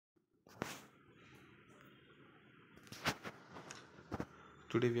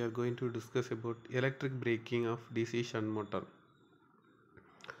Today we are going to discuss about electric braking of DC shunt motor.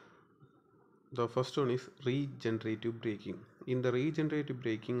 The first one is regenerative braking. In the regenerative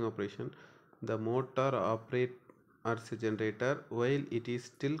braking operation, the motor operates as a generator while it is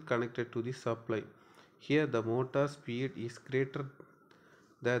still connected to the supply. Here the motor speed is greater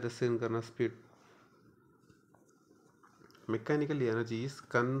than the synchronous speed. Mechanical energy is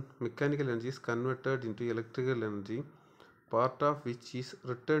converted into electrical energy, part of which is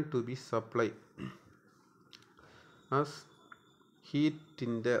returned to the supply as heat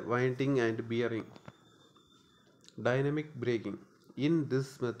in the winding and bearing. Dynamic braking. In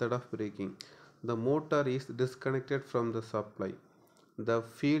this method of braking, the motor is disconnected from the supply. The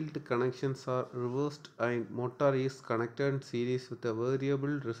field connections are reversed and motor is connected in series with a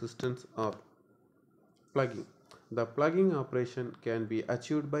variable resistance R. Plugging. The plugging operation can be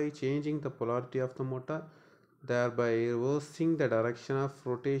achieved by changing the polarity of the motor, thereby reversing the direction of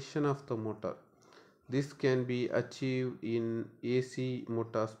rotation of the motor. This can be achieved in AC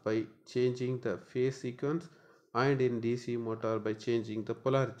motors by changing the phase sequence and in DC motor by changing the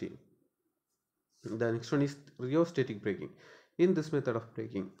polarity. The next one is rheostatic braking. In this method of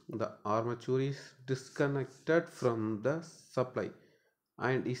braking, the armature is disconnected from the supply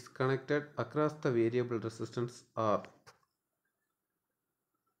and is connected across the variable resistance R.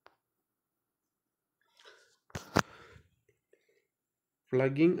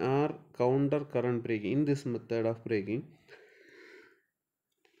 Plugging or counter current braking. In this method of braking,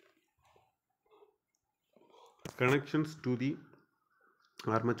 connections to the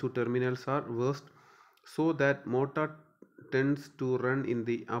armature terminals are reversed so that motor tends to run in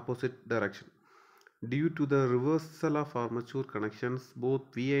the opposite direction. Due to the reversal of armature connections, both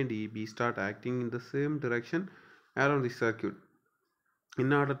V and EB start acting in the same direction around the circuit.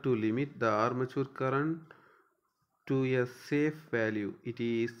 In order to limit the armature current to a safe value, it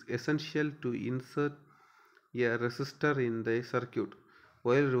is essential to insert a resistor in the circuit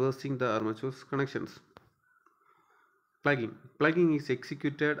while reversing the armature connections. Plugging. Plugging is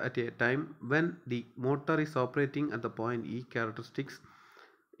executed at a time when the motor is operating at the point E characteristics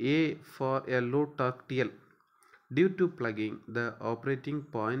A for a low torque TL. Due to plugging, the operating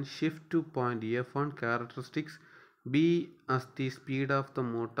point shifts to point F on characteristics B as the speed of the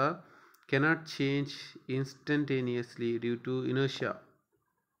motor cannot change instantaneously due to inertia.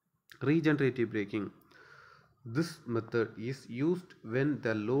 Regenerative braking. This method is used when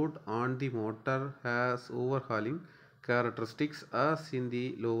the load on the motor has overhauling characteristics as in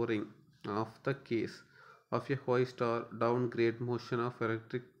the lowering of the case of a hoist or downgrade motion of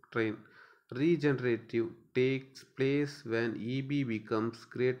electric train. Regenerative takes place when EB becomes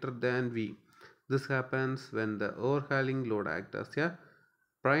greater than V. This happens when the overhauling load acts as a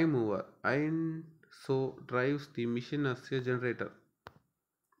prime mover and so drives the machine as a generator.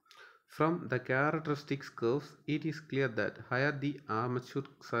 From the characteristics curves, it is clear that higher the armature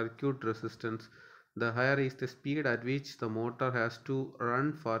circuit resistance, the higher is the speed at which the motor has to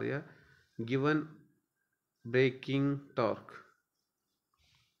run for a given braking torque.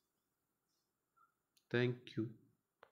 Thank you.